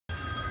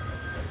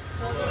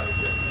Yeah,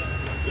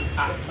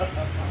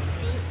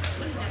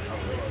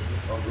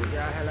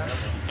 hello.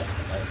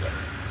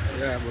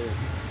 Yeah, bro.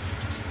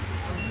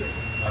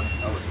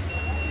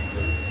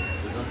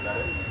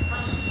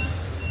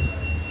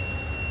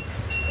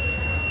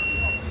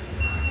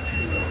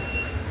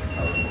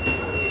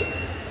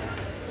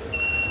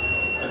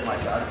 That's my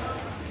card.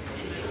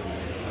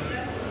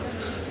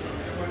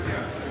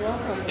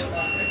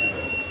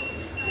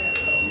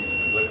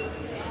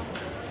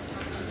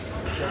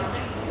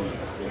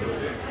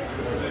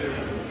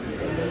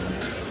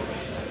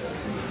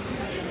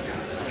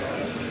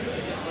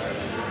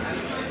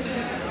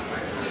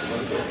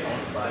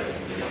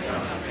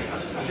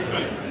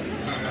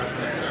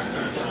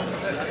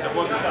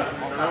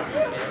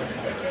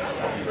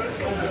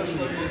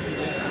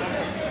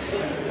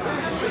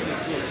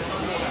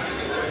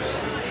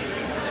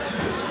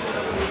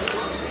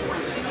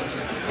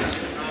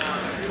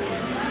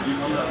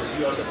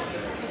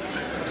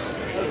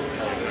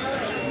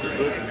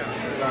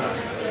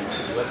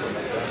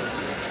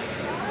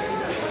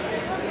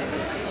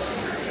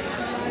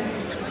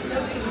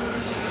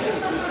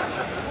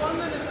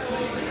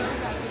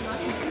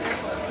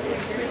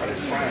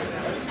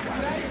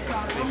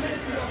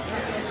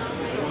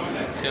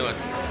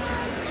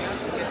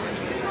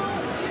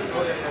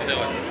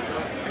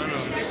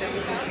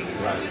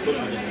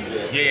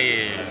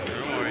 Yeah.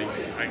 Don't worry.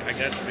 I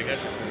got you.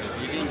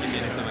 You didn't give me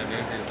any time I got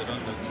there, so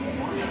don't talk to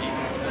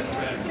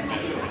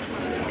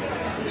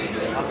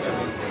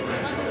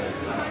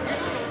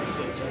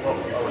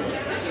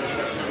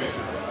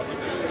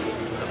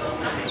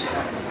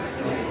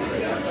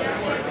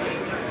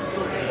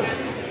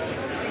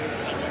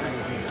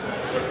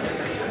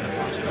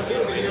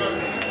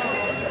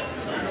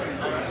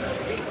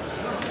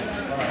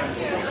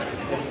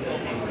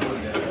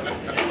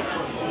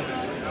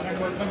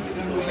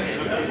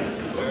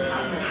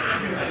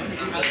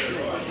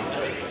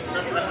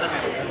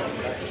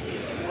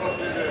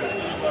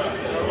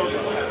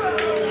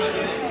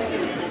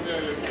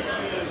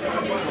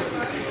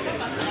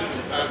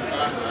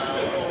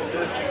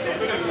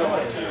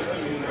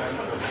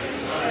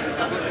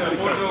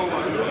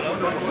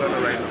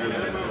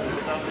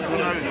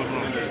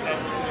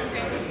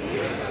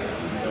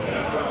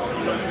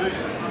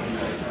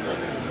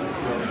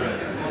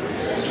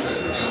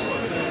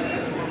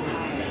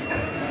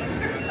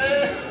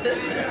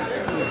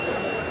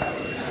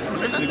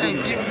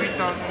Give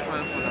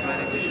 3,500 for the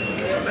medication.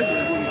 Let's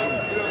go.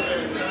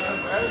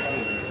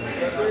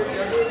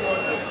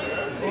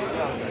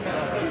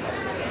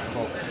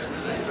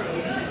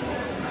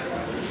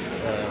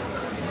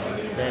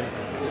 Then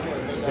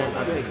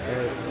I think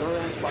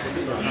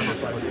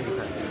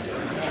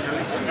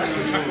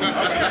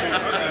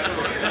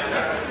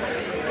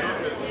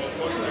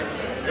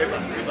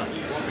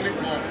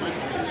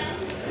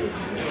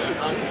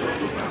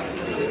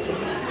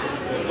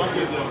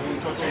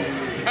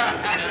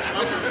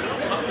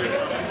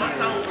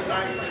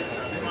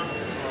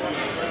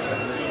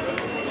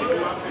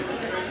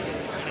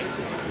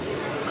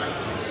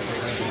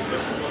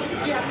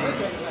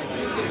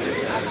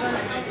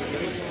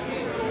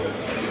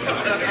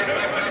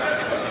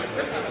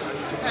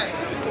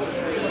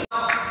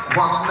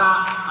Wagner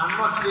and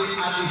Mochi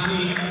Adisi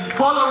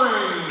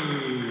Bolary.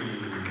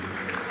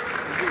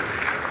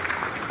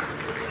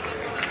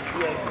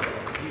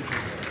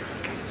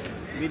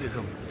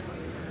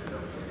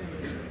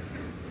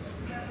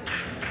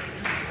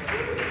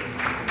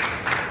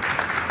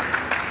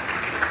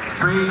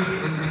 Trade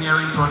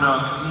Engineering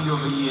Products, CEO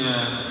of the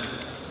Year,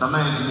 Summer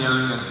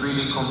Engineering and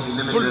Trading Company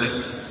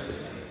Limited,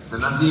 Mr.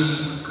 Nazim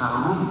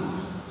Karum.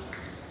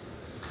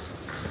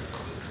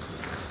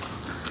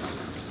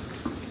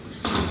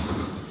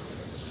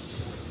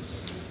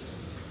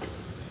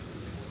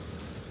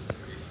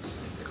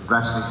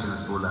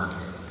 Congratulations, Bola.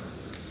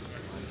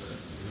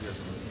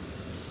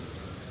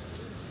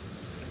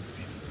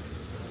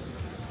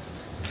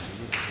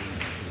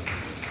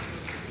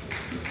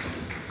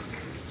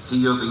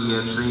 CEO of the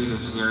Year, Trade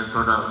Engineering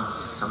Products,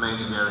 Summer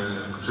Engineering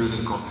and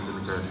Trading Company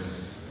Limited,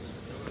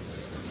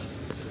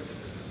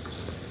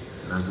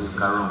 Nazim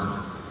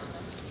Karum.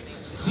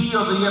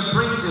 CEO of the Year,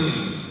 Printing,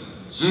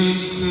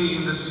 JK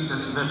Industries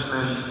and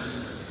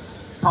Investments,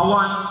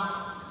 Pawan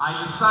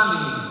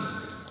Ailisani.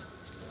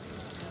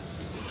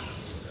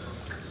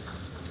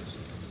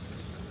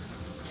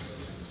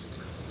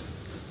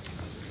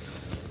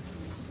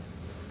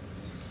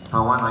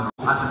 Pawan,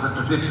 as is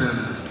the tradition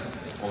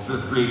of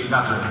this great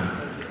gathering.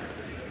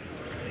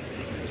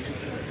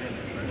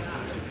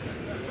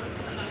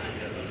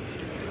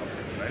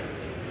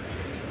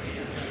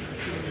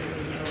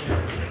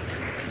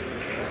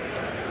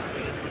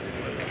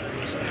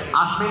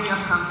 As many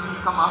as can please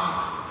come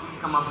up. Please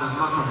come up, there's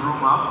lots of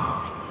room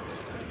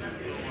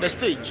up. The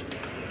stage.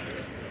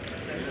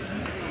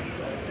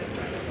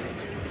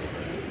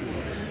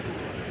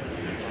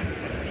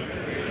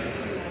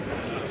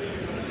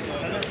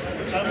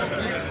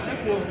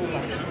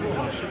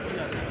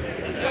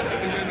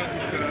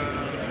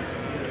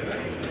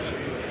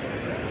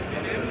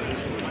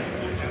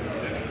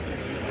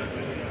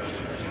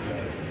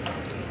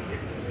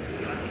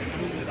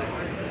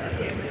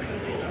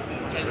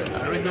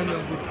 Move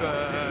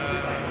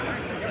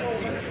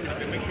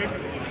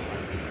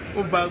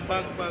back.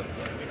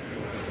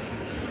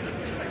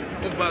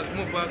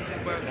 Move back.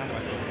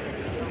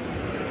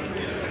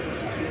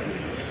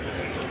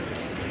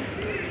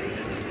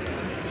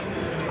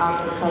 Are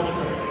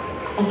protected.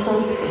 A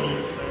safe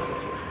space.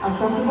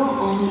 Accessible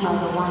only by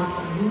the ones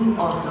you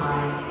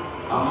authorize.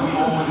 A place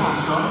of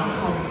trust,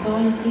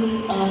 transparency,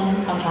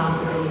 and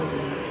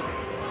accountability.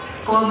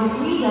 For over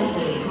 3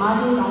 decades,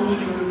 Madras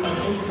Island Group and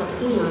its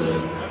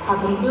subsidiaries have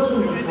been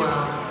building this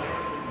world.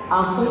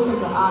 Our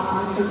state-of-the-art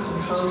access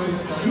control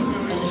systems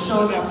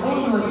ensure that all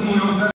your